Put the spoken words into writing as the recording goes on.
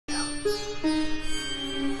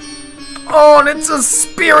Oh, and it's a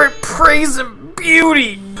spirit praise and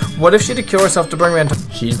beauty. What if she had to kill herself to bring Rantaro?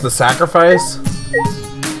 She's the sacrifice?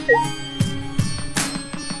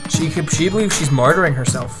 She believes she's martyring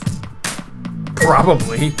herself.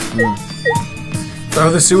 Probably. Throw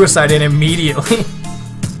the suicide in immediately.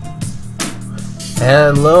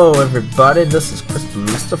 Hello everybody, this is Chris the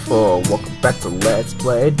Mystical. Welcome back to Let's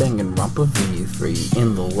Play DanganRonpa V3.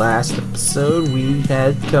 In the last episode, we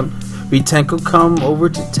had Tenko come over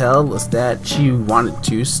to tell us that she wanted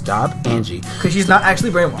to stop Angie. Because she's not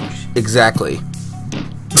actually brainwashed. Exactly.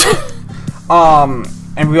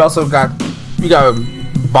 And we also got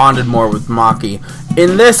bonded more with Maki.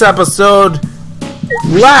 In this episode,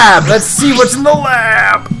 lab! Let's see what's in the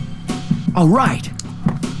lab! Alright.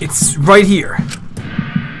 It's right here.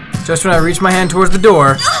 Just when I reach my hand towards the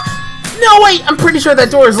door. No, wait! I'm pretty sure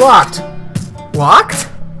that door is locked. Locked?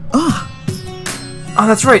 Oh,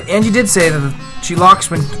 that's right. Angie did say that she locks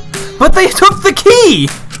when... But they took the key!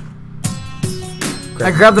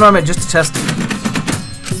 I grabbed it on it just to test it.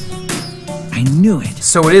 I knew it.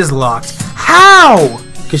 So it is locked. How?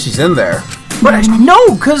 Because she's in there. But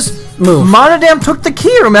no, because Monodam took the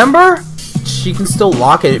key, remember? She can still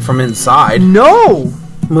lock it from inside. No!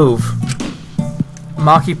 Move.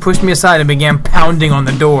 Maki pushed me aside and began pounding on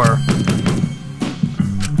the door.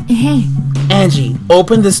 Hey. Angie,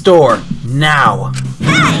 open this door. Now.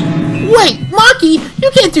 Hey! Wait, Maki! You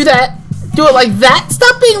can't do that! Do it like that?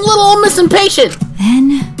 Stop being a little Miss Impatient!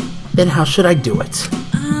 Then how should I do it?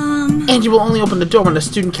 Angie will only open the door when the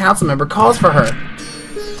student council member calls for her.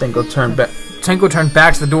 Tenko turned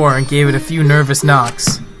back to the door and gave it a few nervous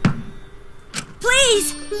knocks.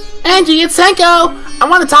 please! Angie, it's Tenko! I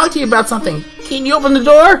want to talk to you about something. Can you open the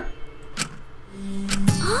door?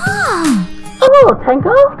 Oh! Hello,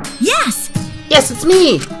 Tenko? Yes! Yes, it's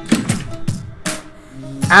me!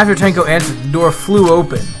 After Tenko answered, the door flew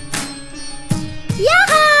open.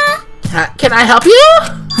 Yeah! Can I help you?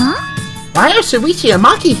 Huh? Why are Shuichi and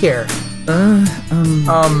Maki here? Oh!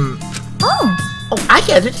 Oh, I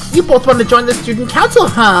get it. You both want to join the student council,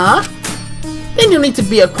 huh? Then you'll need to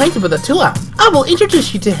be acquainted with Atua. I will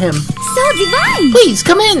introduce you to him. So divine! Please,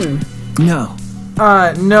 come in. No.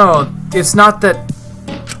 No, it's not that.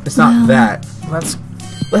 It's not that.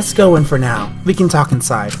 Let's go in for now. We can talk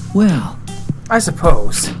inside. Well. I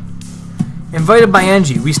suppose. Invited by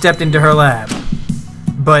Angie, we stepped into her lab.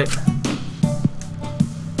 But...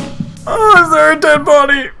 Oh, is there a dead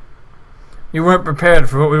body? We weren't prepared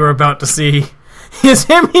for what we were about to see. Is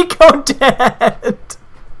Himiko dead?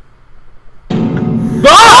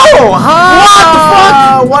 Oh! What the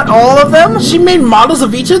fuck? What, all of them? She made models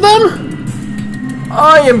of each of them?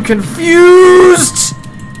 I am confused!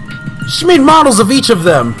 She made models of each of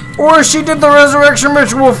them. Or she did the resurrection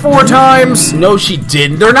ritual 4 times. No, she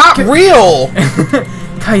didn't. They're not real.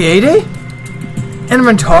 Kaede? And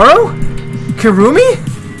Rantaro? Kirumi?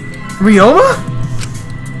 Ryoma?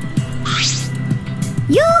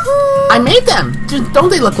 Yoo-hoo! I made them. Don't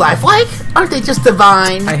they look lifelike? Aren't they just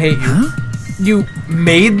divine? I hate you. You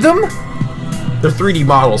made them? They're 3D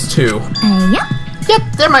models, too. Yep. Yep,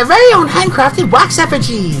 they're my very own handcrafted wax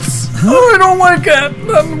effigies. Oh, I don't like that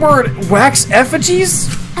word. Wax effigies?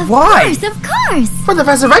 Why? Of course! For the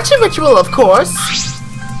resurrection ritual, of course.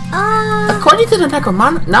 According to the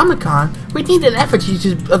Necronomicon, we need an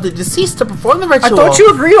effigy of the deceased to perform the ritual. I thought you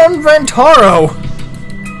agreed on Rantaro.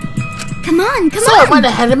 Come on! So I went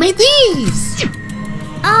ahead and made these.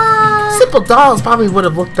 Simple dolls probably would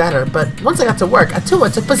have looked better, but once I got to work,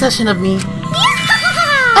 Atua took possession of me.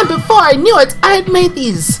 Yeah! And before I knew it, I had made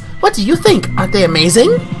these. What do you think? Aren't they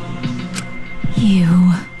amazing?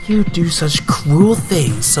 You do such cruel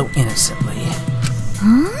things so innocently.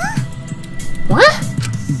 Huh? What?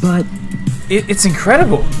 But... It's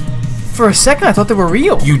incredible. For a second, I thought they were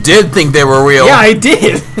real. You did think they were real. Yeah, I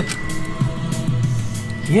did.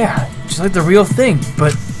 Yeah, just like the real thing,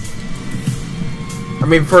 but... I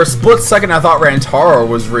mean, for a split second, I thought Rantaro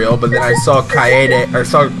was real, but then I saw Kaede, or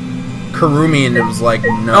saw Kirumi, and it was like,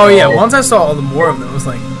 no. Oh yeah, once I saw all the more of them, it was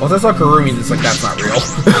like... Once I saw Kirumi, it's like, that's not real.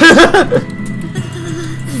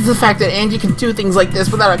 The fact that Angie can do things like this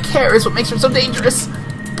without a care is what makes her so dangerous.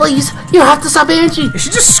 Please, you have to stop Angie. Is she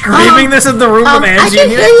just screaming this in the room with Angie? I can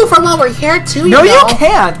hear you from over here too. No, you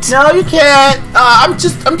can't. No, you can't. I'm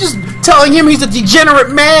just telling him he's a degenerate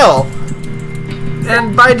male.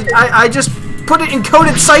 And I just put it in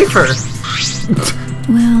coded cipher.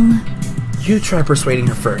 Well... You try persuading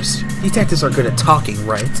her first. Detectives are good at talking,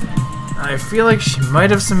 right? I feel like she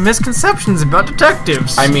might have some misconceptions about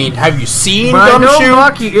detectives. I mean, have you seen but Gumshoe? I know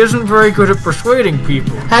Maki isn't very good at persuading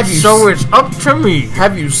people. Have you so it's up to me.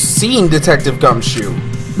 Have you seen Detective Gumshoe?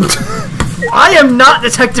 I am not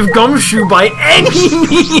Detective Gumshoe by any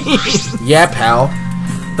means! Yeah, pal.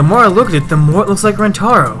 The more I look at it, the more it looks like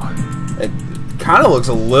Rentaro. It kind of looks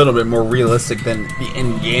a little bit more realistic than the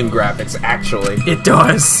in-game graphics, actually. It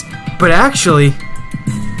does. But actually,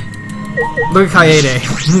 look at Kaede.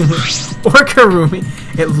 Or Karumi.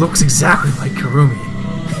 It looks exactly like Karumi.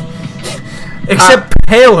 Except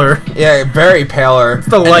paler. Yeah, very paler. It's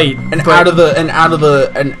the light. And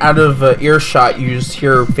out of earshot, you just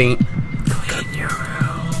hear her faint.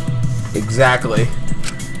 Exactly.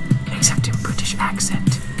 Except in British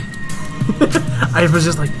accent. I was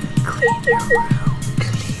just like, clean your room.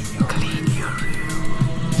 Clean your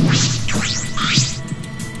room.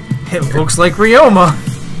 It looks like Ryoma.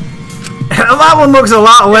 And that one looks a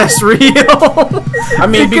lot less real. I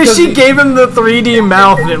mean, because she gave him the 3D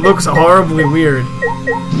mouth and it looks horribly weird.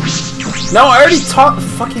 No, I already talked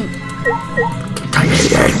fucking...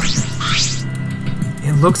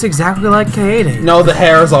 It looks exactly like Kaede. No, the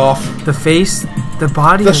hair's off. The face, the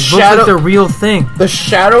body, The it looks shadow- like the real thing. The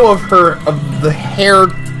shadow of the hair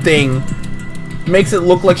thing makes it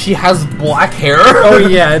look like she has black hair. Oh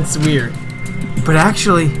yeah, it's weird. But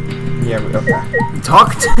actually, Yeah, okay.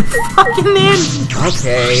 talk to fucking Angie.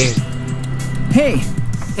 Okay. Hey,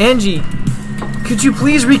 Angie, could you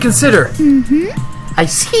please reconsider? I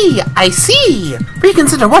see.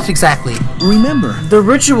 Reconsider what exactly? remember, The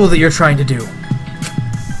ritual that you're trying to do.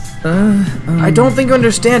 I don't think you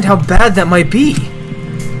understand how bad that might be.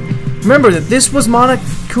 Remember that this was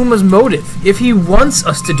Monokuma's motive. If he wants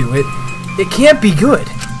us to do it, it can't be good.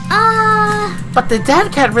 But the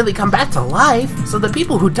dead can't really come back to life, so the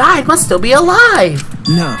people who died must still be alive.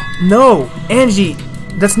 no. No, Angie,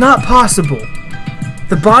 that's not possible.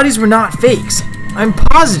 The bodies were not fakes. I'm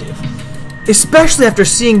positive. Especially after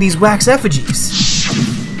seeing these wax effigies.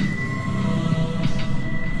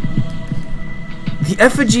 The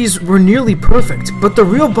effigies were nearly perfect, but the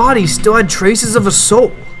real bodies still had traces of a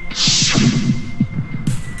soul.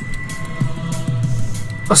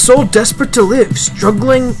 A soul desperate to live,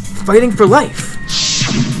 struggling, fighting for life.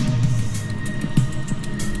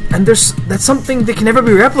 And that's something that can never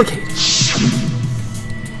be replicated.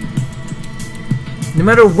 No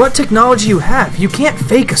matter what technology you have, you can't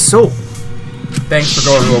fake a soul. Thanks for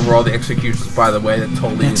going over all the executions, by the way. That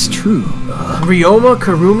totally That's isn't- true. Ryoma,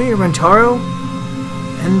 Karumi, Rentaro,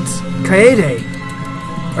 and Kaede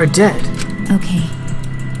are dead. Okay.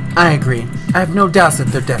 I agree. I have no doubts that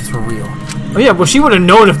their deaths were real. Oh yeah, well she would have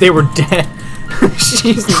known if they were dead.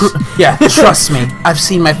 Jesus. Yeah, trust me. I've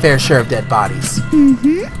seen my fair share of dead bodies.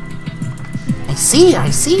 I see.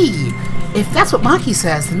 If that's what Maki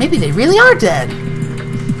says, then maybe they really are dead.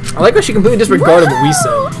 I like how she completely disregarded what we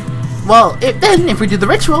said. Well, if we do the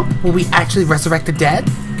ritual, will we actually resurrect the dead?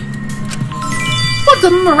 What a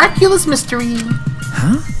miraculous mystery!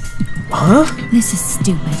 Huh? This is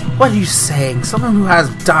stupid. What are you saying? Someone who has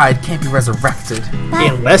died can't be resurrected.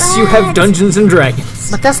 Unless you have Dungeons and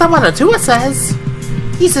Dragons. But that's not what Atua says.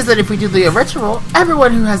 He says that if we do the ritual,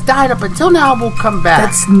 everyone who has died up until now will come back.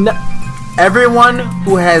 That's not. Everyone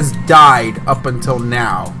who has died up until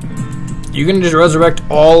now. You gonna just resurrect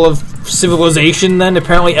all of civilization then?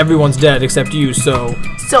 Apparently everyone's dead except you, so.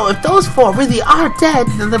 So if those four really are dead,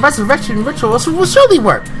 then the resurrection ritual will surely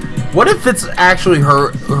work. What if it's actually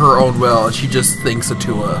her own will and she just thinks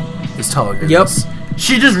Atua is telling her this?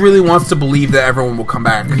 She just really wants to believe that everyone will come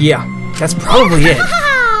back. Yeah, that's probably it.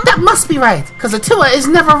 That must be right, because Atua is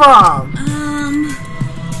never wrong.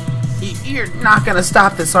 You're not gonna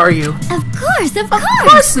stop this, are you? Of course. Of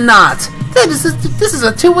course not! This is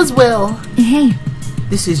Atua's will. Hey,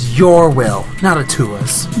 This is your will, not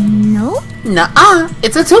Atua's. no? Nuh-uh,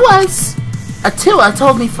 it's Atua's. Atua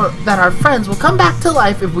told me that our friends will come back to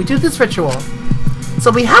life if we do this ritual. So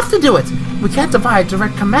we have to do it. We can't defy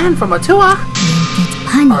direct command from Atua, or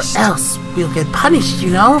Punished. else we'll get punished,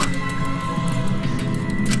 you know?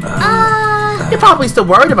 You're probably still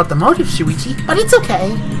worried about the motive, Shuichi, but it's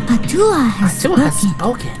okay. Atua has Atua has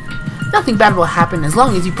spoken. spoken. Nothing bad will happen as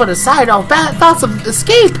long as you put aside all bad thoughts of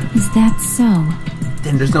escape. Is that so?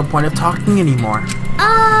 Then there's no point of talking anymore.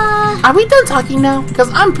 Are we done talking now? Because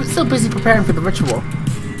I'm still busy preparing for the ritual.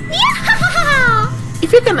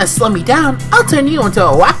 If you're gonna slow me down, I'll turn you into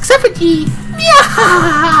a wax effigy.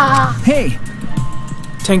 Yeah. Hey,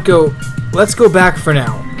 Tenko, let's go back for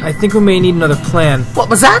now. I think we may need another plan. What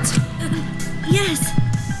was that? Yes.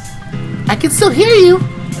 I can still hear you.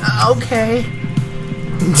 Okay.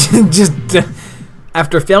 Just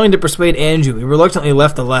after failing to persuade Anju, we reluctantly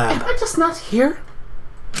left the lab. Am I just not here?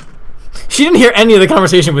 She She didn't hear any of the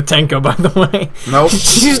conversation with Tenko, by the way. Nope.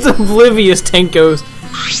 She's oblivious, Tenko's.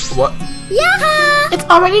 What? Yeah. It's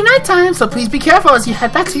already nighttime, so please be careful as you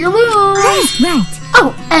head back to your room. Right.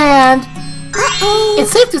 Oh, and Uh-oh.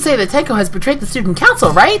 it's safe to say that Tenko has betrayed the student council,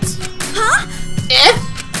 right? Huh?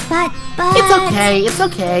 But... It's okay, it's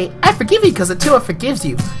okay. I forgive you because Atua forgives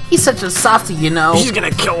you. He's such a softie, you know. She's gonna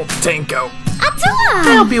kill Tenko. I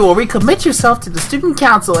Atua! hope you will recommit yourself to the student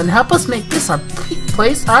council and help us make this our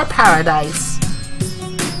place our paradise.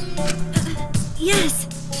 Yes.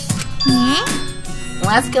 Yeah?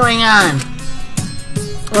 What's going on?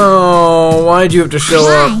 Oh, why'd you have to show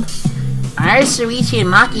up? Are Shuichi and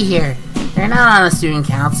Maki here? They're not on a student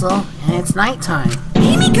council, and it's nighttime.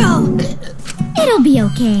 Himiko! It'll be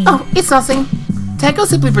okay. Oh, it's nothing. Tenko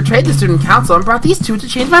simply betrayed the student council and brought these two to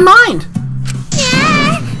change my mind.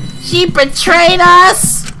 Yeah. She betrayed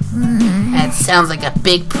us! That sounds like a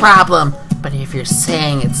big problem, but if you're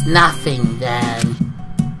saying it's nothing, then...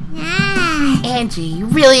 Angie, you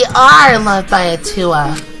really are loved by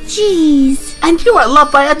Atua. Jeez. And you are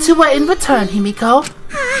loved by Atua in return, Himiko.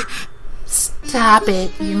 Stop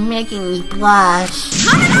it. You're making me blush.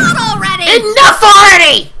 Cut it out already! Enough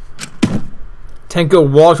already! Tenko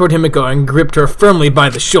walked toward Himiko and gripped her firmly by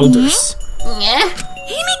the shoulders. Yeah?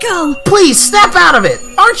 Himiko! Please, snap out of it!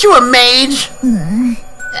 Aren't you a mage?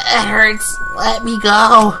 That hurts. Let me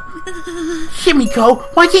go. Himiko,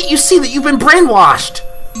 why can't you see that you've been brainwashed?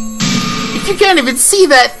 If you can't even see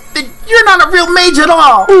that, then you're not a real mage at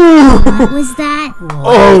all! What was that?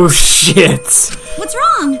 Oh, shit. What's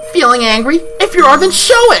wrong? Feeling angry? If you are, then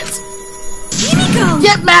show it! Himiko!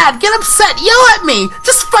 Get mad, get upset, yell at me!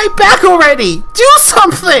 Just fight back already! Do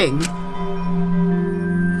something!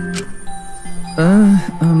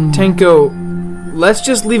 Tenko, let's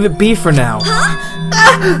just leave it be for now.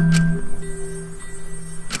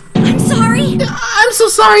 I'm sorry. I'm so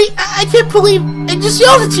sorry. I can't believe I just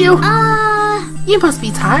yelled at you. You must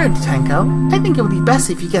be tired, Tenko. I think it would be best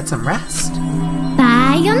if you get some rest.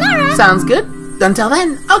 Sayonara. Sounds good. Until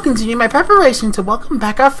then, I'll continue my preparation to welcome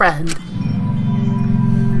back our friend.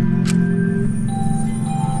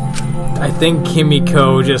 I think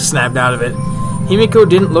Himiko just snapped out of it. Himiko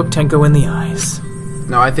didn't look Tenko in the eyes.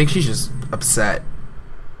 No, I think she's just upset.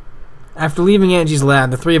 After leaving Angie's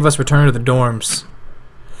lab, the three of us returned to the dorms.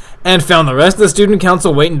 And found the rest of the student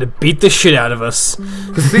council waiting to beat the shit out of us.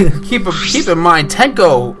 Keep in mind,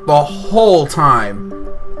 Tenko the whole time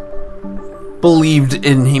believed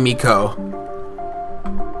in Himiko.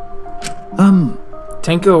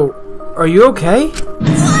 Tenko, are you okay?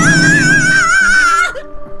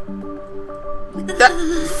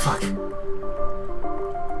 Fuck.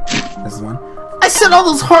 This is one. I said all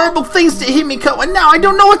those horrible things to Himiko, and now I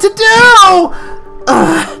don't know what to do!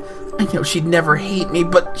 I know she'd never hate me,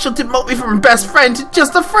 but she'll demote me from best friend to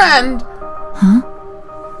just a friend! Huh?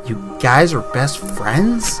 You guys are best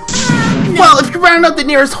friends? Well, if you round out the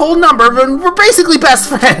nearest whole number, then we're basically best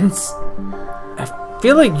friends! I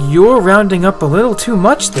feel like you're rounding up a little too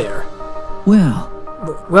much there. Well,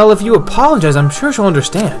 If you apologize, I'm sure she'll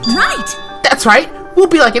understand. Right. That's right! We'll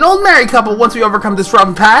be like an old married couple once we overcome this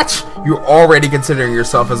rough patch! You're already considering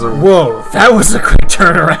yourself as a... Whoa, that was a quick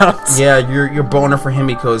turnaround. Yeah, your boner for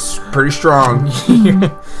Himiko is pretty strong.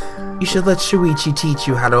 You should let Shuichi teach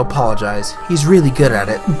you how to apologize. He's really good at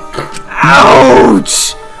it.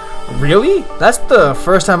 Ouch! Really? That's the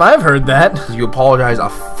first time I've heard that. You apologize a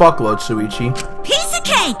fuckload, Shuichi. Piece of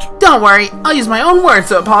cake. Don't worry, I'll use my own words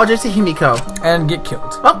to apologize to Himiko. And get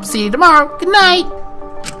killed. Well, see you tomorrow. Good night.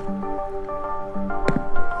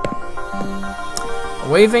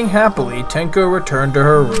 Waving happily, Tenko returned to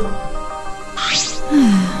her room.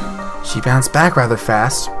 She bounced back rather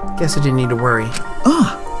fast. Guess I didn't need to worry.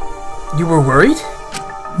 You were worried?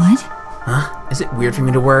 What? Huh? Is it weird for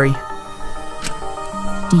me to worry?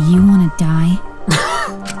 Do you want to die?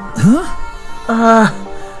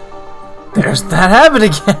 There's that habit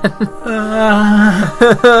again.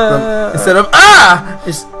 Instead of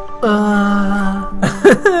just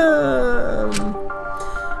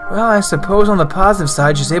Well, I suppose on the positive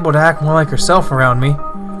side, she's able to act more like herself around me.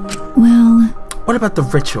 Well... What about the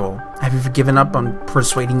ritual? Have you ever given up on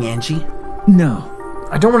persuading Angie? no.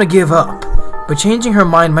 I don't want to give up, but changing her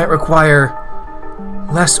mind might require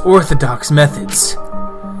less orthodox methods.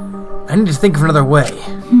 I need to think of another way.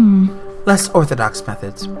 Less orthodox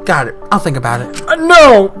methods. Got it. I'll think about it.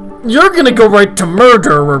 No! You're gonna go right to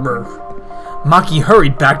murder her. Maki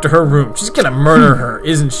hurried back to her room. She's gonna murder her,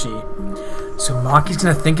 isn't she? So Maki's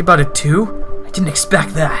gonna think about it too? I didn't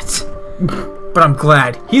expect that. But I'm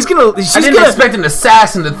glad. I didn't expect an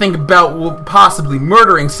assassin to think about possibly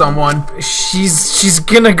murdering someone. She's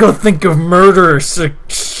gonna go think of murder.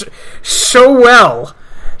 so well.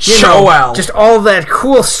 Well. Just all that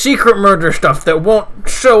cool secret murder stuff that won't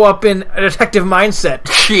show up in a detective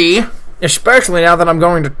mindset. She. Especially now that I'm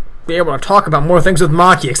going to be able to talk about more things with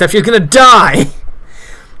Maki, except she's going to die.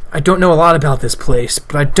 I don't know a lot about this place,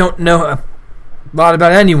 but I don't know a lot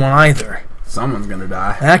about anyone either. Someone's gonna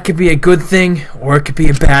die. That could be a good thing, or it could be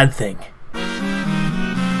a bad thing.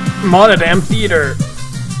 I'm on a damn theater.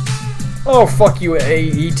 Oh, fuck you,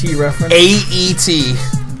 AET reference. AET.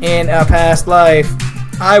 In a past life,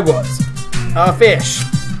 I was a fish.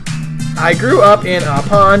 I grew up in a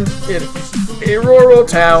pond in a rural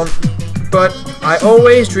town, but I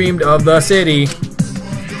always dreamed of the city.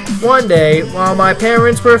 One day, while my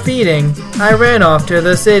parents were feeding, I ran off to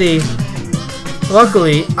the city.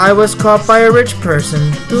 Luckily, I was caught by a rich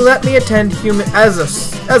person who let me attend human as a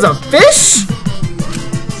fish?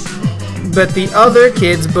 But the other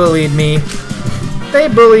kids bullied me. They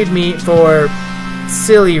bullied me for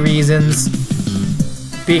silly reasons.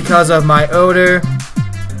 Because of my odor,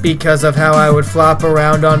 because of how I would flop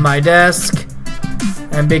around on my desk,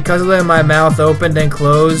 and because of my mouth opened and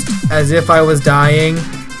closed as if I was dying.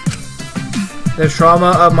 The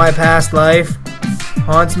trauma of my past life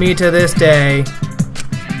haunts me to this day.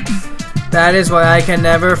 That is why I can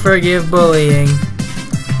never forgive bullying.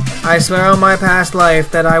 I swear on my past life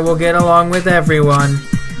that I will get along with everyone,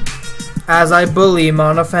 as I bully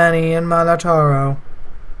Monofani and Monotaro.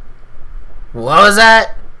 What was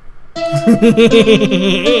that?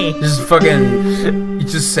 Just fucking... You're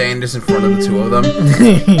just saying this in front of the two of them.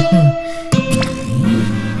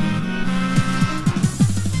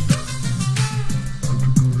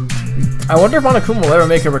 I wonder if Monokuma will ever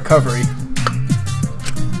make a recovery.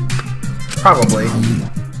 Probably.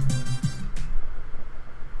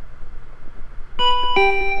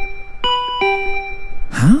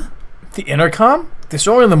 Huh? The intercom? This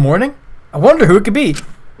early in the morning? I wonder who it could be.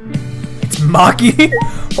 It's Maki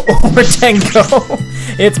or Tenko.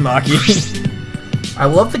 It's Maki. I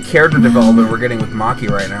love the character development we're getting with Maki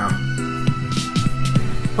right now.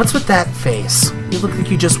 What's with that face? You look like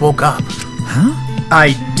you just woke up. Huh?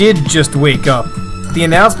 I did just wake up. The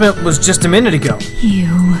announcement was just a minute ago.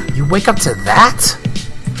 You wake up to that?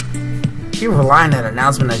 If you rely on that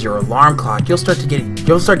announcement as your alarm clock, you'll start getting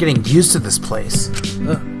used to this place.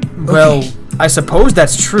 Well, I suppose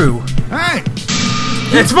that's true. Hey!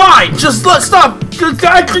 It's fine! Just stop!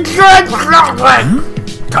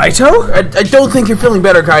 Kaito? I don't think you're feeling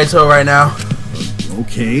better, Kaito, right now.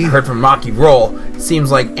 Okay. I heard from Maki Roll. Seems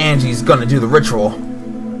like Angie's gonna do the ritual.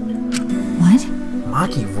 What?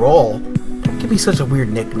 Maki Roll? Don't give me such a weird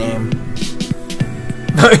nickname.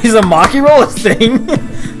 Is a Maki roll a thing?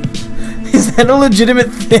 Is that a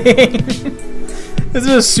legitimate thing? Is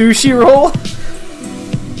it a sushi roll?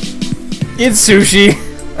 It's sushi.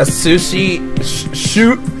 A sushi...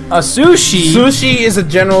 A sushi? Sushi is a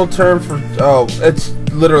general term for... Oh, it's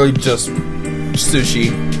literally just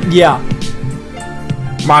sushi. Yeah.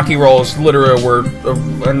 Maki roll is literally a word,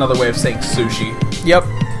 another way of saying sushi. Yep.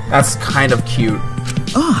 That's kind of cute.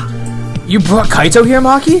 Ah! You brought Kaito here,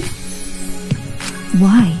 Maki?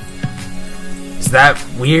 Why? Is that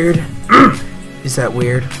weird? Is that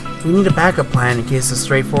weird? We need a backup plan in case the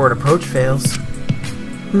straightforward approach fails.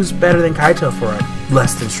 Who's better than Kaito for a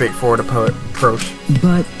less than straightforward approach?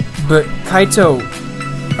 But Kaito,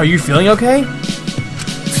 are you feeling okay?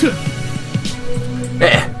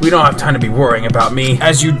 We don't have time to be worrying about me.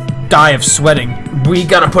 As you die of sweating. We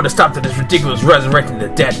gotta put a stop to this ridiculous resurrecting the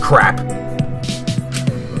dead crap.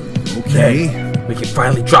 okay. We can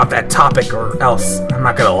finally drop that topic or else I'm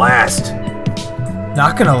not gonna last.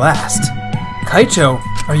 Not gonna last. Kaito,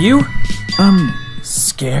 are you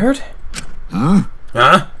scared? Huh?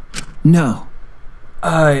 Huh? No.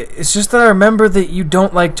 It's just that I remember that you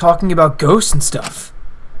don't like talking about ghosts and stuff.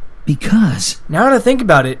 Because Now that I think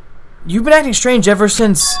about it, you've been acting strange ever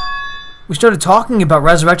since we started talking about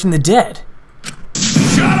resurrecting the dead.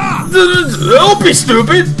 Don't be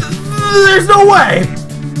stupid! There's no way!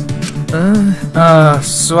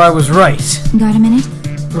 So I was right. Got a minute?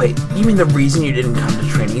 Wait, you mean the reason you didn't come to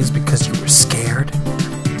training is because you were scared?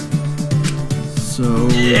 so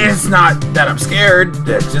It's not that I'm scared,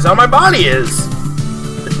 that's just how my body is.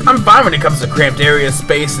 I'm fine when it comes to cramped areas,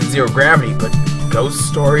 space, and zero gravity, but ghost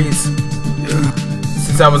stories?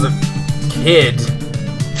 Since I was a kid,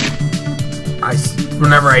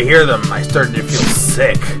 whenever I hear them, I started to feel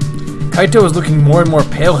sick. Kaito was looking more and more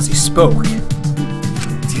pale as he spoke.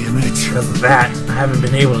 damn it. Because of that, I haven't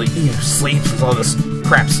been able to eat or sleep since all this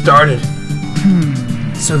crap started.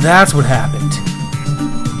 So that's what happened.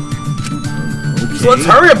 Okay. So let's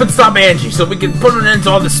hurry up and stop Angie so we can put an end to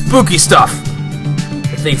all this spooky stuff.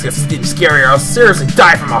 If things get scarier. I'll seriously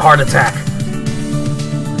die from a heart attack.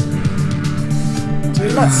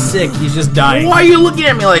 He's not sick, he's just dying. Why are you looking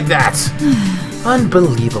at me like that?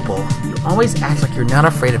 Unbelievable. You always act like you're not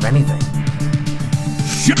afraid of anything.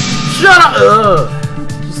 Shut up! Ugh.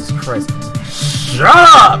 Jesus Christ. Shut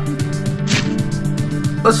up!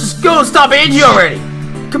 Let's just go and stop Angie already!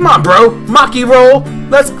 Come on, bro. Maki roll.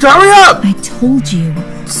 Let's hurry up! I told you.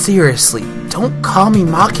 Seriously, don't call me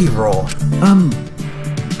Maki roll.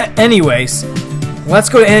 Anyways, let's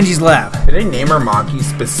go to Angie's lab. Did they name her Maki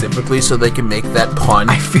specifically so they can make that pun?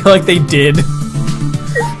 I feel like they did.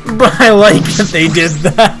 But I like that they did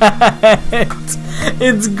that.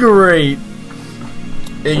 It's great.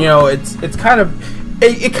 You know, it's kind of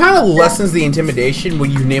it kind of lessens the intimidation when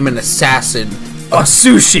you name an assassin A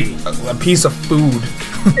sushi. a piece of food.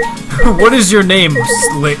 What is your name,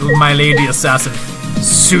 my lady assassin?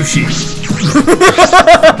 Sushi.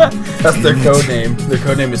 That's their code name. Their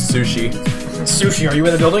code name is Sushi. Sushi, are you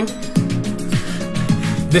in the building?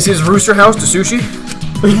 This is Rooster House to Sushi.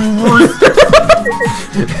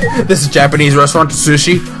 This is Japanese restaurant to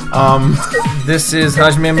Sushi. This is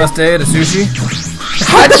Hajime Maste to Sushi.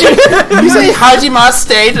 You say Hajime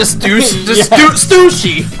stay to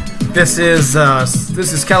Sushi. This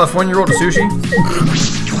is California roll to Sushi.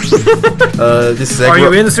 This is Are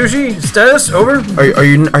you in the sushi? Status over. Are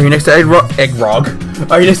you next to egg rog?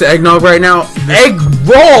 Are you next to eggnog right now? Egg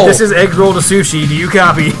roll. This is egg roll to sushi. Do you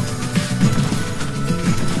copy?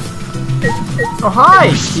 Oh hi,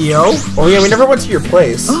 Kyo. Oh yeah, we never went to your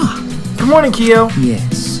place. Good morning, Kyo.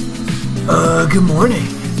 Yes. Good morning.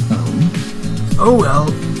 Oh well.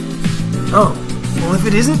 Oh, well if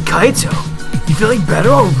it isn't Kaito, you feeling better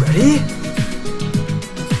already?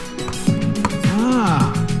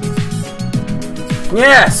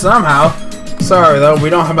 Yeah, somehow. Sorry though, we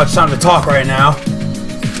don't have much time to talk right now.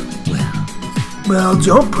 Well,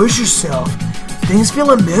 don't push yourself. Things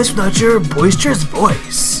feel amiss without your boisterous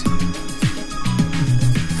voice.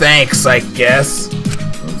 Thanks, I guess.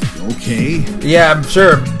 Okay. Yeah, I'm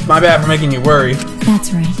sure. My bad for making you worry.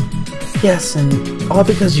 That's right. Yes, and all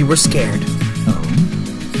because you were scared.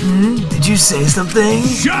 Did you say something?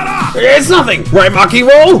 Shut up! It's nothing, right, Maki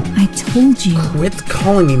Roll? I told you. Quit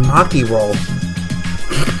calling me Maki Roll.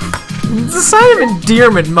 It's a sign of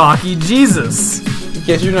endearment, Maki. Jesus.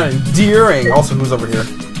 Guess you're not endearing. Also, who's over here?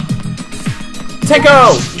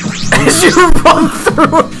 Tanko! As you run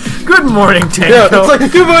through. Good morning, Tanko. Yeah, it's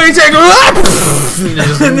like, good morning,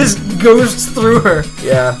 Tanko! And this goes through her.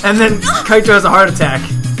 Yeah. And then Kaito has a heart attack.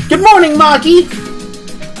 Good morning, Maki!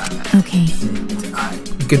 Okay.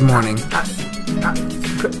 Good morning.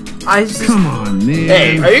 I just, Come on, man.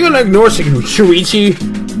 Hey, are you gonna ignore Shuichi?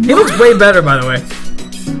 he looks way better, by the way.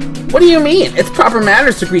 What do you mean? It's proper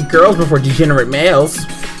manners to greet girls before degenerate males.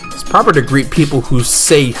 It's proper to greet people who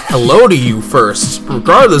say hello to you first,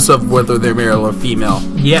 regardless of whether they're male or female.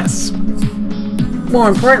 Yes. More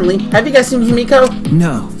importantly, have you guys seen Himiko?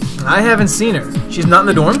 No. I haven't seen her. She's not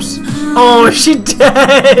in the dorms? Oh, is she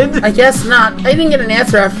dead? I guess not. I didn't get an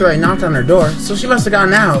answer after I knocked on her door, so she must have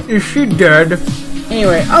gone out. Is she dead?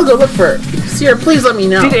 Anyway, I'll go look for her. If you see her, please let me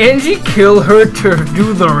know. Did Angie kill her to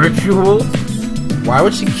do the ritual? Why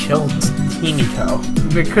would she kill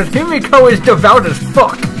Himiko? Because Himiko is devout as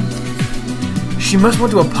fuck. She must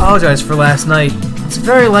want to apologize for last night. It's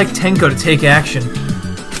very like Tenko to take action.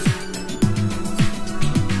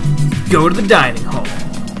 Go to the dining hall.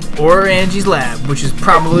 Or Angie's lab, which is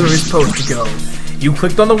probably where you're supposed to go. You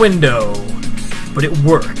clicked on the window, but it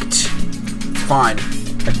worked. Fine.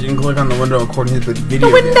 I didn't click on the window according to the video.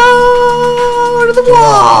 The window to the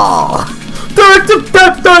wall.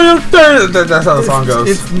 That's how the song goes.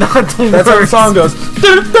 It's not the That's how the worst. song goes.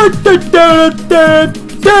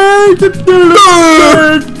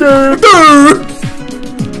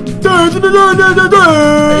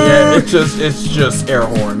 Yeah, it's just air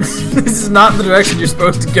horns. This is not the direction you're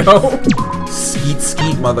supposed to go. Skeet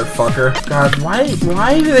skeet, motherfucker. God,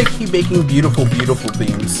 why do they keep making beautiful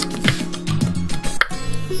themes?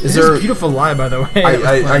 This is a beautiful lie, by the way.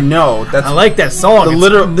 I know. That's I like that song. The It's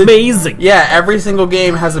literal- amazing. Yeah, every single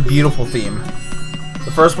game has a beautiful theme.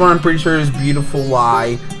 The first one I'm pretty sure is Beautiful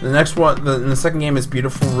Lie. The next one, the second game is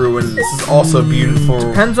Beautiful Ruin. This is also beautiful.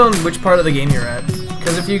 Depends on which part of the game you're at.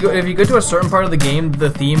 Because if you go to a certain part of the game, the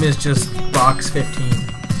theme is just box 15.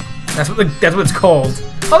 That's what it's called.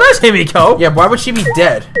 Oh, there's Himiko. Yeah, why would she be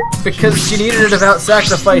dead? Because she needed a devout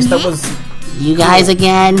sacrifice. That was You guys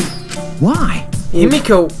again? Why?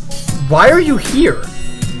 Himiko. Why are you here?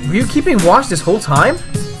 Were you keeping watch this whole time?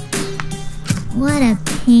 What a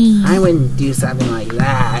pain. I wouldn't do something like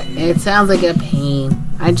that. It sounds like a pain.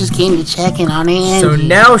 I just came to check in on Angie. So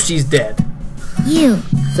now she's dead. You.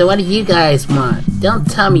 So what do you guys want? Don't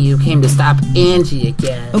tell me you came to stop Angie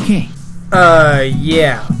again. Okay.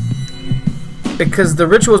 Yeah. Because the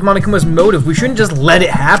ritual is Monokuma's motive. We shouldn't just let it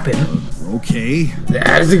happen. Okay.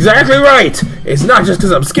 That is exactly right. It's not just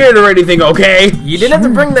because I'm scared or anything, okay? You didn't have to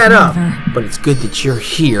bring that up. But it's good that you're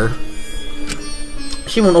here.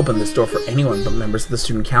 She won't open this door for anyone but members of the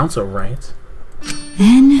student council, right?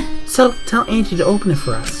 Then, So tell Angie to open it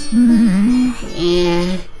for us.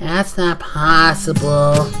 That's not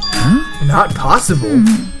possible. Not possible.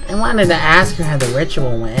 I wanted to ask her how the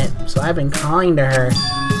ritual went, so I've been calling to her.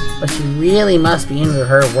 But she really must be into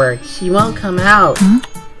her work. She won't come out.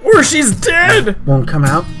 Or she's dead. Won't come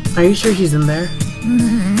out? Are you sure she's in there?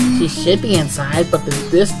 She should be inside, but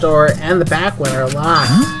this door and the back one are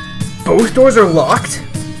locked. Both doors are locked?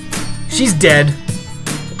 She's dead.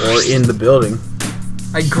 Or in the building?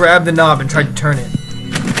 I grabbed the knob and tried to turn it.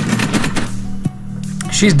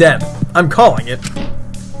 She's dead. I'm calling it.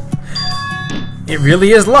 It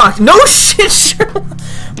really is locked. No shit, Sherlock.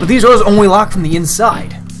 But these doors only lock from the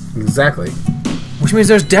inside. Exactly. Which means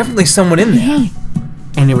there's definitely someone in there. hey,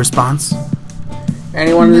 Any response?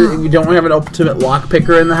 Anyone? You don't have an ultimate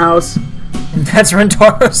lockpicker in the house? That's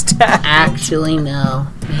Rentaro's dad. Actually, no.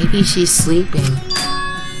 Maybe she's sleeping.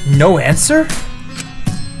 No answer?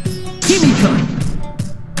 Kimiko!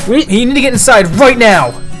 You need to get inside right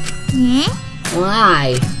now.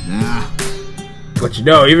 Why? Ah, But you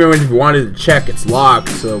know, even if you wanted to check, it's locked,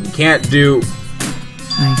 so we can't do...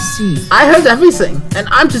 I see. I heard everything, and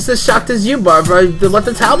I'm just as shocked as you, Barbara, what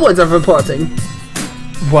the tabloids are reporting.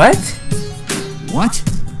 What? what?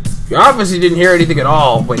 You obviously didn't hear anything at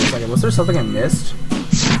all. Wait a second, was there something I missed?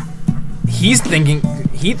 He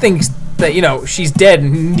thinks that, you know, she's dead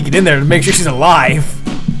and you need to get in there to make sure she's alive.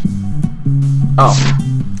 Oh.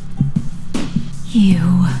 You.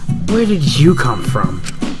 Where did you come from?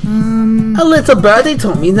 A little birdie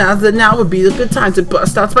told me that now would be a good time to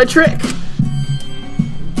bust out my trick.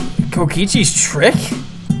 Kokichi's trick?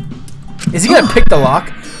 Is he gonna pick the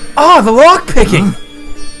lock? Ah, the lock picking!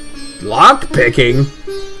 Lock picking?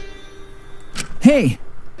 Hey!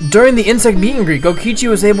 During the insect meet and greet, Kokichi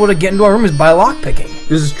was able to get into our rooms by lock picking.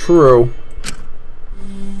 This is true.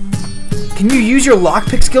 Can you use your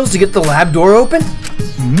lockpick skills to get the lab door open?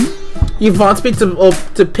 You want me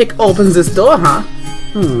to pick open this door, huh?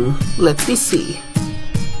 Let me see.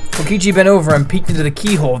 Kokichi bent over and peeked into the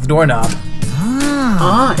keyhole of the doorknob.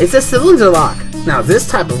 Ah, it's a cylinder lock. Now this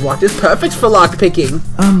type of lock is perfect for lock picking.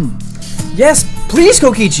 Yes, please,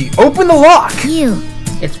 Kokichi, open the lock! You.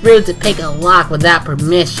 It's rude to pick a lock without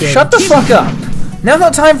permission. Shut the fuck up! Now's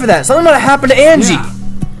not time for that. Something might have happened to Angie. Yeah.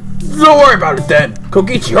 Don't worry about it then.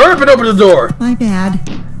 Kokichi, hurry up and open the door. My bad.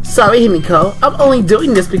 Sorry, Himiko. I'm only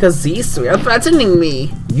doing this because these three are threatening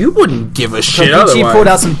me. You wouldn't give a shit Kokichi otherwise. pulled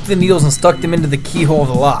out some thin needles and stuck them into the keyhole of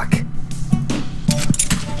the lock.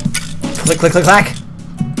 Click, click, click, clack.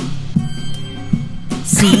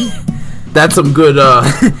 See? That's some good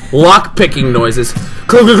lock picking noises.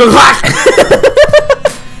 Click, click, click, clack.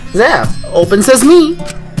 There, open says me.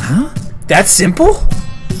 That simple?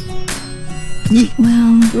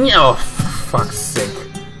 Well, Oh, for fuck's sake.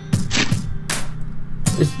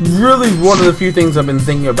 It's really one of the few things I've been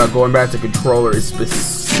thinking about going back to controller is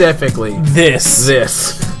specifically This.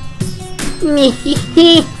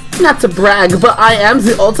 Not to brag, but I am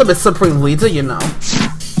the ultimate supreme leader, you know.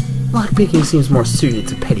 Lockpicking seems more suited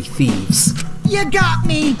to petty thieves. You got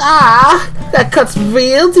me! Ah, that cuts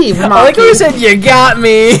real deep, I like how Monkey. you said, you got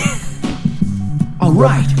me.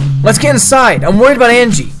 Alright, Let's get inside. I'm worried about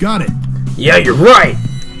Angie. got it. Yeah, you're right.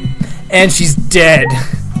 And she's dead.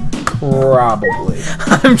 Probably.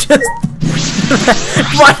 I'm just...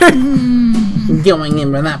 Why are... Going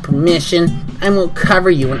in without permission. I won't cover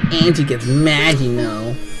you when Angie gets mad, you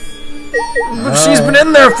know. She's been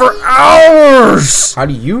in there for hours. How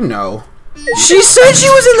do you know? She said she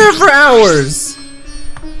was in there for hours.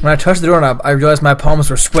 When I touched the doorknob, I realized my palms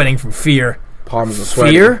were sweating from fear. Palms are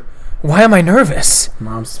sweating. Fear? Why am I nervous?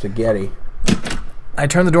 Mom's spaghetti. I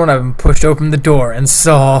turned the doorknob and pushed open the door and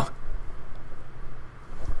saw...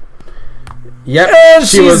 Yep, And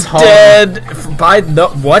she she's was home. dead by the...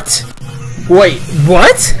 What? Wait,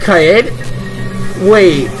 What? Kaed?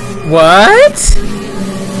 Wait. What?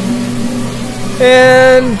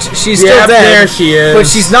 And she's still Yep, dead. there she is. But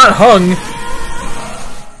she's not hung.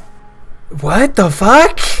 What the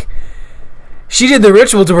fuck? She did the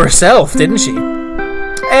ritual to herself, didn't she?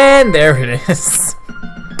 And there it is.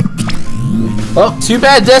 Well, too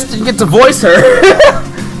bad Des didn't get to voice her.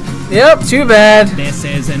 Yep, too bad. This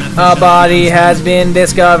is an A body has been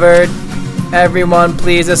discovered. Everyone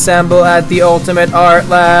please assemble at the Ultimate Art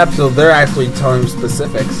Lab. So they're actually telling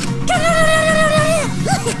specifics.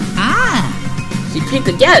 She puked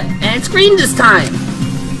again, and it's green this time.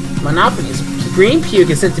 Monopoly's green puke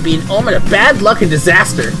is said to be an omen of bad luck and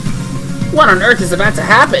disaster. What on earth is about to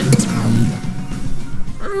happen?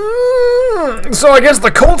 So I guess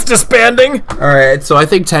the cult's disbanding. Alright, so I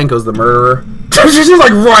think Tanko's the murderer. She's just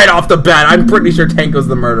like right off the bat. I'm pretty sure Tanko's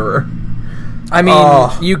the murderer. I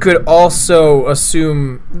mean, you could also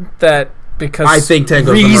assume that because I think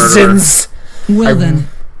Tanko's reasons. Well then.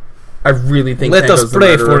 I really think Let Tanko's us the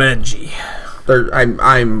pray murderer. for Angie.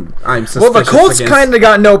 I'm suspicious. Well, the cult's against- kind of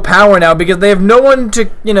got no power now because they have no one to,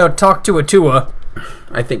 talk to Atua.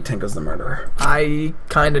 I think Tanko's the murderer. I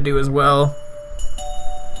kind of do as well.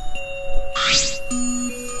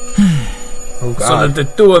 Oh So God.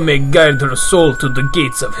 that Atua may guide her soul to the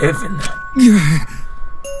gates of heaven.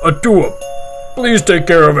 Atua, please take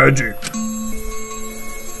care of Angie.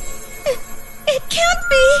 It can't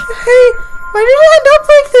be. Hey, why did it end up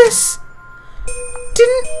like this?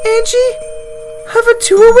 Didn't Angie have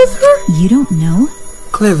Atua with her? You don't know?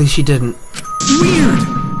 Clearly she didn't. Weird.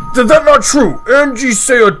 Is that not true? Angie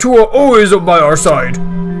say Atua always on by our side.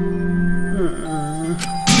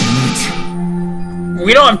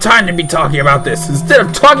 We don't have time to be talking about this. Instead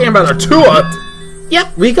of talking about Atua,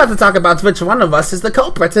 Yep, we got to talk about which one of us is the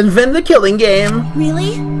culprit and win the killing game.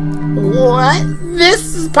 Really? What?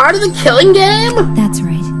 This is part of the killing game? That's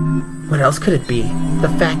right. What else could it be? The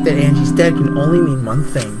fact that Angie's dead can only mean one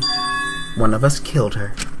thing. One of us killed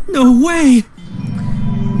her. No way.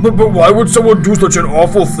 But why would someone do such an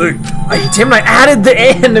awful thing? Tim, I added the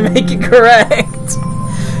 "and" to make it correct.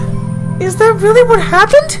 Is that really what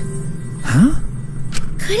happened? Huh?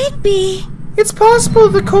 Could it be? It's possible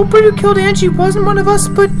the culprit who killed Angie wasn't one of us,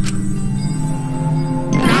 but...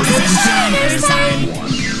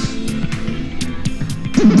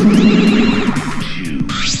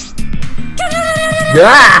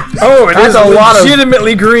 ah! Oh, it That's is a lot of-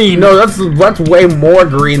 legitimately green. No, that's way more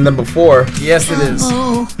green than before. Yes, it is.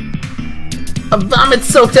 Oh. A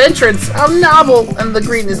vomit-soaked entrance. How novel! And the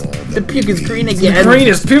puke is green again. Green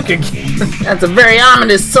is puking. That's a very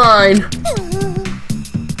ominous sign.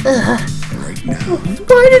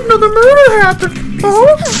 Why didn't know the murder happened?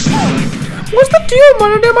 Oh? What's the deal,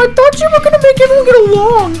 Monodam? I thought you were gonna make everyone get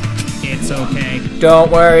along. It's okay. Don't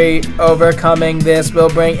worry. Overcoming this will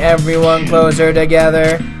bring everyone closer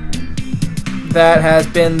together. That has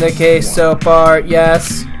been the case so far,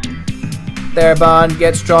 yes. Their bond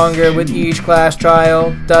gets stronger with each class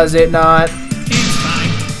trial, does it not? It's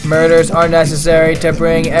fine. Murders are necessary to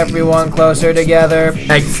bring everyone closer together.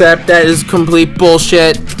 Except that is complete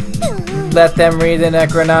bullshit. Let them read the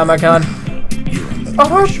Necronomicon.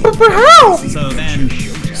 But how? So then,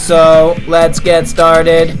 So, let's get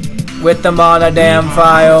started with the Monodam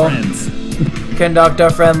file. friends. Conduct a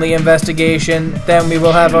friendly investigation, then we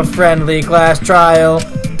will have a friendly class trial.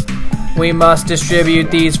 We must distribute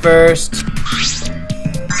these first.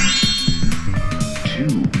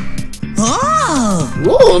 Oh!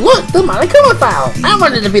 Ooh, look, the Monokuma file. I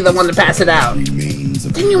wanted to be the one to pass it out.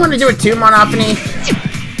 Didn't you want to do it too, Monopoly?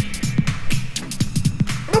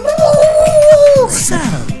 So,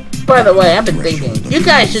 By the way, I've been thinking, you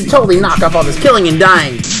guys should totally knock off all this killing and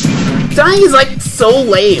dying. Dying is like so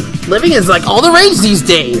lame. Living is like all the rage these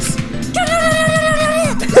days.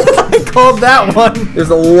 I called that one. There's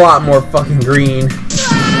a lot more fucking green.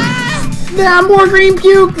 Nah, more green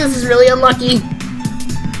puke. This is really unlucky.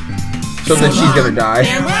 So then she's gonna die.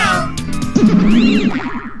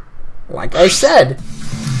 Like I said,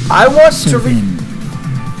 I want so to read.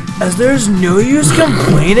 then, As there's no use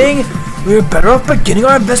complaining, we're better off beginning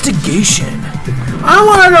our investigation. I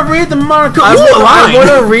wanted to read the Monokuma I want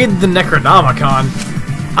file. to read the Necronomicon.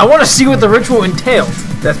 I want to see what the ritual entailed.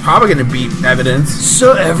 That's probably gonna be evidence.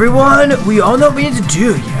 So everyone, we all know what we need to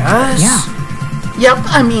do, yes? yeah. Yep,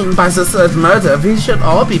 I mean, by the third murder, we should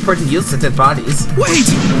all be pretty used to dead bodies. Wait!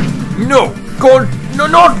 No,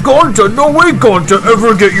 not Gonta. No way Gonta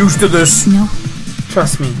ever get used to this. No.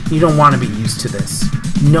 Trust me, you don't want to be used to this.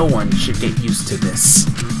 No one should get used to this.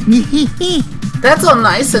 That's all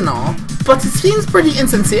nice and all, but it seems pretty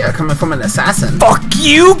insincere coming from an assassin. Fuck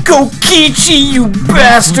you, Kokichi, you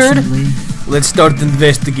bastard! Unfortunately, Let's start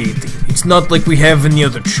investigating. It's not like we have any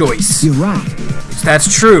other choice. you're right.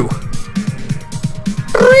 That's true.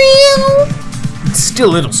 It's still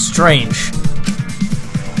a little strange.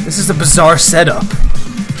 This is a bizarre setup.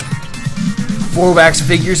 4 wax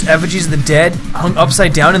figures, effigies of the dead, hung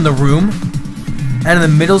upside down in the room. And in the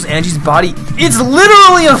middle's Angie's body. It's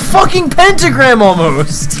literally a fucking pentagram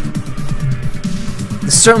almost!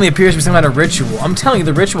 This certainly appears to be some kind of ritual. I'm telling you,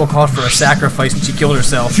 the ritual called for a sacrifice when she killed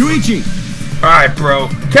herself. Shuichi! Alright, bro.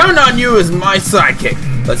 Count on you as my sidekick.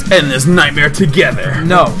 Let's end this nightmare together.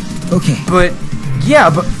 No, Okay. but Yeah,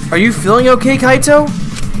 but are you feeling okay, Kaito?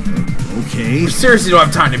 Okay. We seriously don't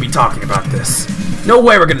have time to be talking about this. No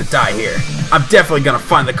way we're gonna die here. I'm definitely gonna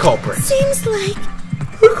find the culprit. Seems like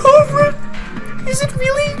The culprit? Is it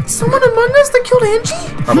really someone among us that killed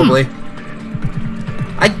Angie? Probably.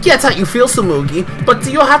 I get how you feel, Samugi, but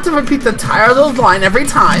do you have to repeat the entire little line every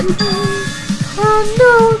time?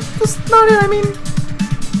 No, that's not it. I mean,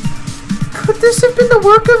 could this have been the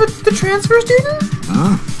work of the transfer student?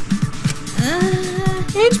 Huh?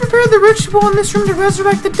 Angie prepared the ritual in this room to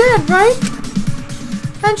resurrect the dead, right?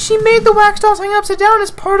 And she made the wax dolls hang upside down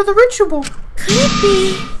as part of the ritual. could it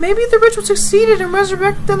be? Maybe the ritual succeeded and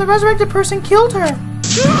the resurrected person killed her.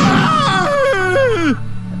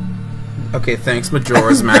 Okay, thanks,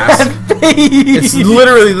 Majora's Mask. It's It's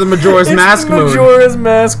literally the Majora's Mask moon. Majora's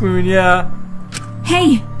Mask moon, yeah.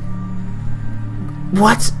 Hey,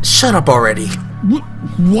 What? Shut up already.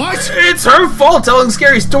 What? It's her fault telling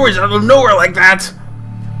scary stories out of nowhere like that.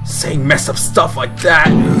 Saying messed up stuff like that.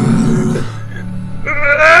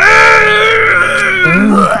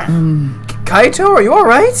 Kaito, are you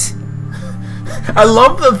alright? I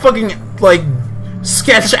love the fucking, like,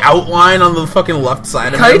 sketch outline on the fucking left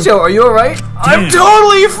side of him. Kaito, are you alright? I'm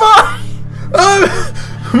totally fine!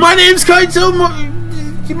 My name's Kaito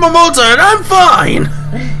Momota and I'm fine!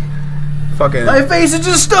 Fucking My face is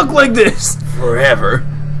just stuck like this. forever.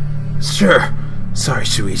 Sure. Sorry,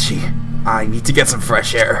 Shuichi. I need to get some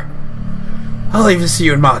fresh air. I'll leave this to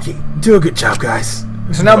you and Maki. Do a good job, guys.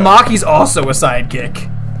 So now Maki's also a sidekick.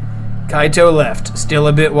 Kaito left, still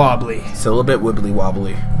a bit wobbly. Still a bit wibbly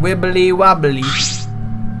wobbly. Wibbly wobbly.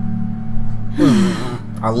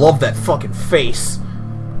 I love that fucking face.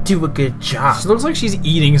 Do a good job. She looks like she's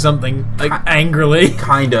eating something, like, angrily.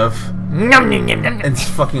 Kind of. Nom, nom, nom, nom. And it's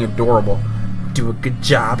fucking adorable. Do a good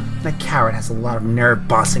job. That carrot has a lot of nerve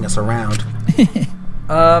bossing us around.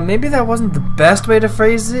 Maybe that wasn't the best way to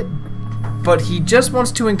phrase it, but he just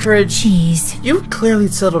wants to encourage... jeez. You've clearly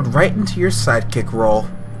settled right into your sidekick role.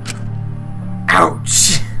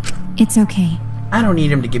 Ouch! It's okay. I don't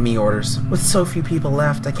need him to give me orders. With so few people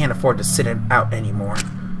left, I can't afford to sit it out anymore.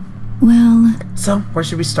 Well, So, where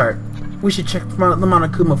should we start? We should check the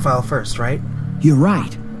Monokuma file first, right? You're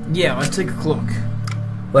right. Yeah, let's take a look.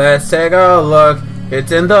 Let's take a look.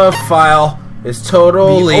 It's in the file. It's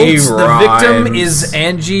totally The victim is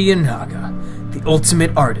Angie Yanaga, the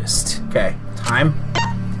ultimate artist. Okay, time.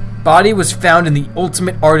 Body was found in the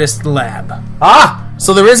ultimate artist lab. Ah!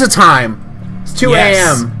 So there is a time. It's 2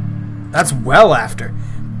 Yes. a.m. That's well after.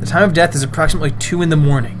 The time of death is approximately 2 in the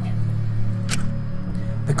morning.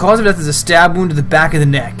 The cause of death is a stab wound to the back of the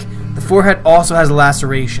neck. The forehead also has a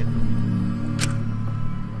laceration.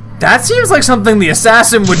 That seems like something the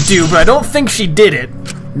assassin would do, but I don't think she did it.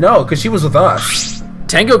 No, because she was with us.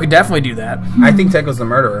 Tenko could definitely do that. I think Tenko's the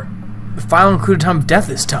murderer. The file included time of death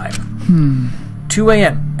this time. 2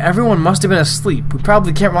 a.m. Everyone must have been asleep. We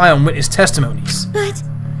probably can't rely on witness testimonies. but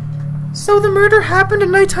So the murder happened at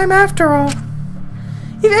nighttime after all.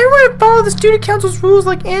 If everyone had followed the student council's rules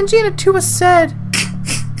like Angie and Atua said.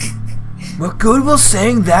 What good will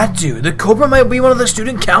saying that do? The culprit might be one of the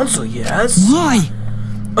student council, yes? Why?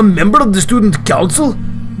 A member of the student council?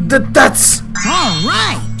 That's... All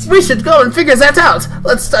right. We should go and figure that out.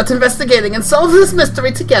 Let's start investigating and solve this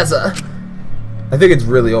mystery together. I think it's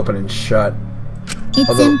really open and shut. It's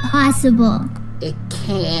Although- impossible. It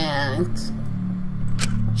can't.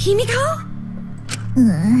 Himiko?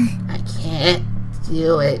 I can't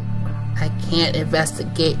do it. I can't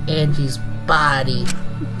investigate Angie's body.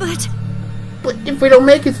 But But if we don't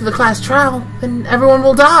make it through the class trial, then everyone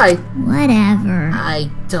will die. Whatever. I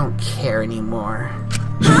don't care anymore.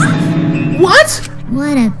 What?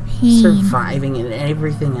 What a pain. Surviving and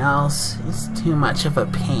everything else is too much of a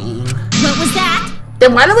pain. what was that?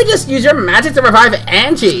 Then why don't we just use your magic to revive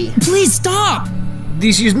Angie? Please stop.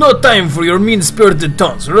 This is no time for your mean-spirited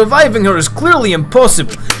taunts. Reviving her is clearly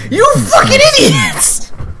impossible. You fucking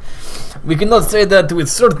idiots! We cannot say that with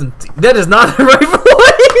certainty. That is not the right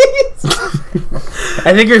voice!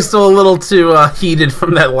 I think you're still a little too heated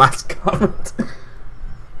from that last comment.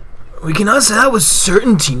 We cannot say that with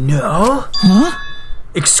certainty, no? Huh?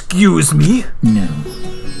 Excuse me? No.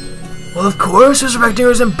 Well, of course, resurrecting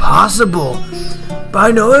her is impossible. But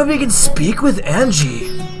I know that we can speak with Angie.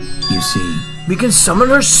 You see, We can summon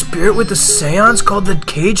her spirit with a seance called the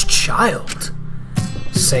Caged Child.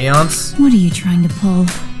 Seance? What are you trying to pull?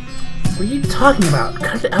 What are you talking about?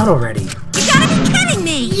 Cut it out already. You gotta be kidding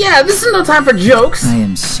me! Yeah, this is no time for jokes. I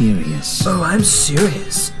am serious. Oh, I'm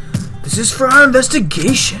serious. This is for our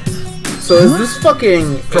investigation. So is this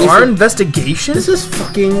fucking... For our investigation? This is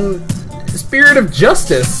fucking... Spirit of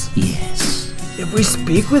Justice. Yes. If we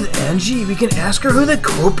speak with Angie, we can ask her who the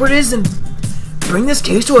culprit is and bring this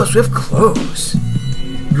case to a swift close.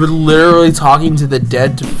 You're literally talking to the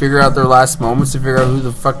dead to figure out their last moments, to figure out who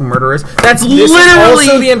the fucking murderer is. That's This literally is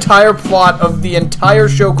also the entire plot of the entire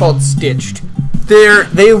show called Stitched.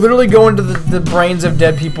 They literally go into the brains of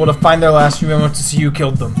dead people to find their last few moments to see who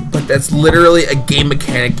killed them. But that's literally a game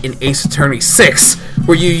mechanic in Ace Attorney 6,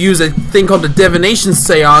 where you use a thing called the divination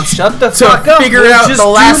seance Shut the to fuck up. figure We'll out just the do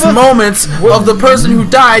last the- moments of the person who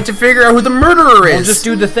died to figure out who the murderer is. We'll just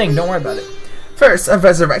do the thing. Don't worry about it. First, a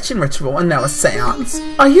resurrection ritual, and now a seance.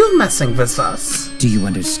 Are you messing with us? Do you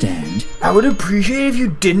understand? I would appreciate if you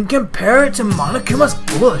didn't compare it to Monokuma's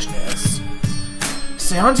foolishness.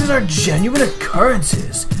 Seances are genuine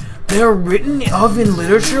occurrences. They are written of in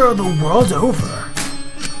literature of the world over.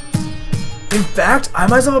 In fact, I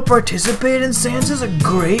myself have participated in seances a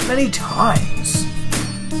great many times.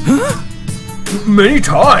 Many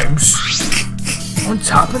times? On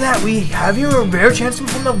top of that, we have here a rare chance to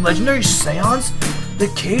perform the legendary seance,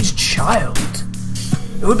 the Caged Child.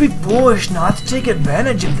 It would be foolish not to take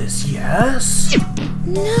advantage of this, yes?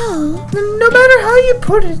 No. No matter how you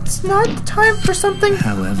put it, it's not time for something.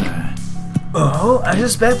 However, Oh, I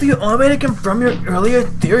suspect the only way to confirm your earlier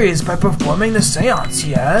theory is by performing the seance,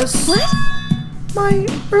 yes? What? My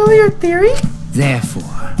earlier theory?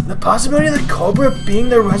 therefore, The possibility of the culprit being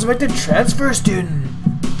the resurrected transfer student.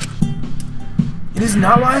 It is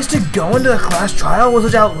not wise to go into the class trial with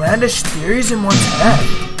such outlandish theories in one's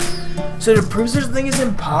head. So to prove such a thing is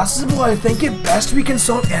impossible, I think it best we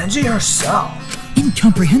consult Angie herself.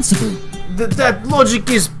 incomprehensible. That logic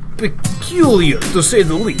is peculiar, to say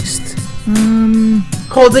the least.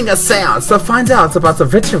 Holding a seance to find out about the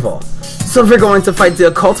ritual. So we're going to fight the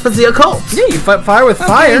occult for the occult. Yeah, you fight fire with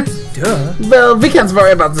fire. Duh. Well, we can't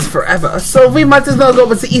worry about this forever, so we might as well go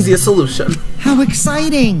with the easiest solution. How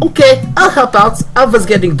exciting! Okay, I'll help out. I was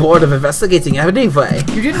getting bored of investigating anyway.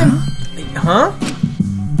 You didn't... Huh?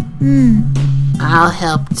 I'll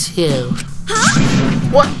help too.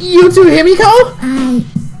 What? You two, Himiko?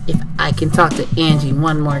 If I can talk to Angie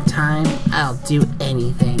one more time, I'll do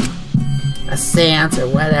anything. A seance or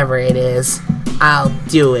whatever it is, I'll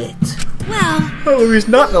do it. Well, Oh, he's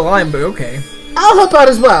not in the line, but okay. I'll help out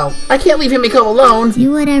as well. I can't leave Himiko alone.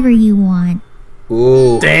 Do whatever you want.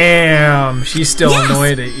 Ooh. Damn, she's still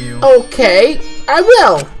annoyed at you. Okay, I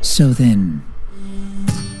will. So then,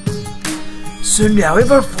 So now we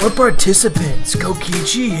have our 4 participants,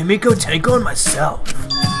 Kokichi, Himiko, Tenko, and myself.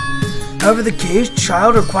 However, the caged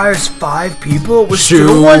child requires 5 people, we're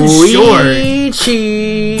still one short.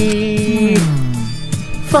 Shuichi.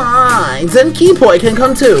 Fine, then Keyboy can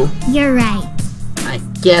come too. You're right. I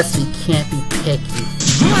guess we can't be picky.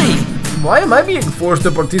 right! Why am I being forced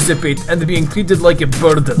to participate and being treated like a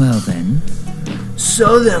burden? Well then,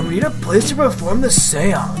 So then, we need a place to perform the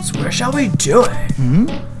seance. Where shall we do it?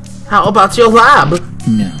 How about your lab?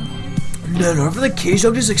 no. No, in order for the caged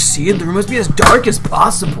child to succeed, the room must be as dark as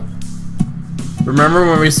possible. Remember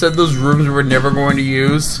when we said those rooms we were never going to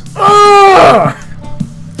use?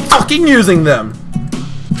 Fucking using them.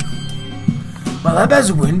 My lab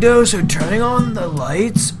has windows, so turning the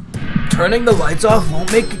lights off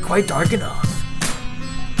won't make it quite dark enough.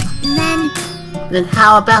 Then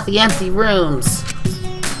how about the empty rooms?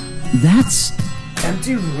 That's...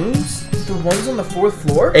 Empty rooms? The ones on the 4th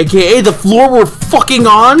floor? AKA the floor we're fucking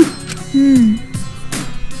on?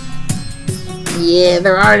 Yeah,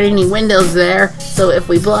 there aren't any windows there, so if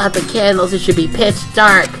we blow out the candles, it should be pitch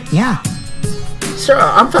dark. yeah. Sure,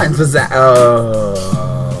 I'm fine with that.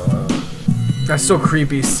 That's so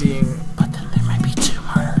creepy seeing. But then there might be 2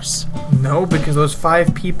 murders. No, because those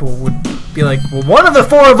 5 people would be like, well, one of the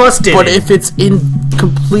 4 of us did But it. if it's in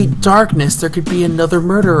complete darkness, there could be another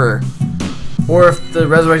murderer. Or if the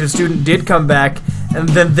resurrected student did come back, and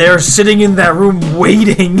then they're sitting in that room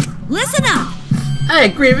waiting. listen up. I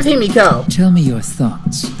agree with Himiko. Tell me your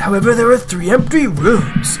thoughts. However, there are 3 empty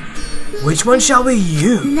rooms. Which one shall we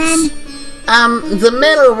use? The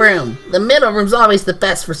middle room. The middle room's always the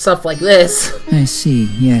best for stuff like this. I see,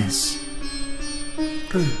 yes.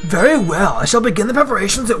 Very well, I shall begin the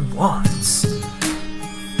preparations at once.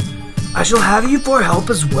 I shall have you for help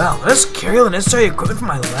as well. Let us carry all the necessary equipment from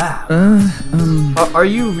my lab. Are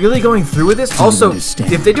you really going through with this? Also,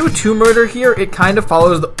 understand. if they do a 2 murder here, it kind of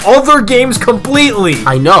follows the other games completely.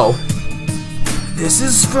 I know. This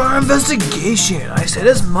is for our investigation. I said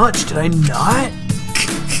as much, did I not?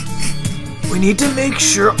 We need to make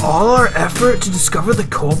sure all our effort to discover the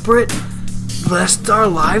culprit, lest our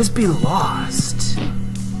lives be lost.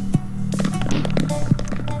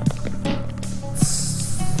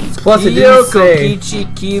 Plus, it didn't Kyoko, say.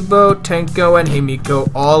 Kichi, Kibo, Tenko, and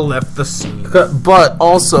Himiko all left the scene. But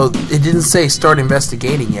also, it didn't say start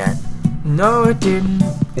investigating yet. No, it didn't.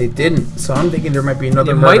 It didn't. So I'm thinking there might be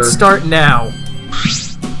another It murder. might start now.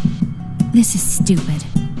 This is stupid.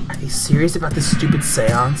 Are you serious about this stupid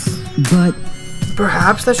seance? But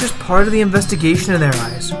Perhaps that's just part of the investigation in their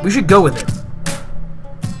eyes. We should go with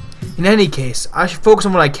it. In any case, I should focus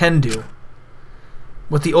on what I can do.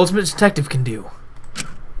 What the ultimate detective can do.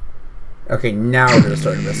 Okay, now we're gonna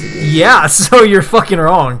start investigating. Yeah, so you're fucking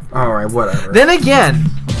wrong. Alright, whatever. Then again,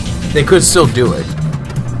 They could still do it.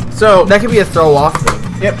 So, that could be a throw-off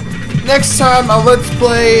thing. yep. Next time, let's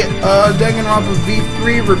play DanganRonpa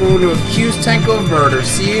V3. We're going to accuse Tenko of murder.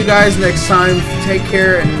 See you guys next time. Take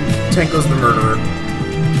care, and Tenko's the murderer.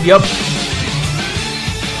 Yup.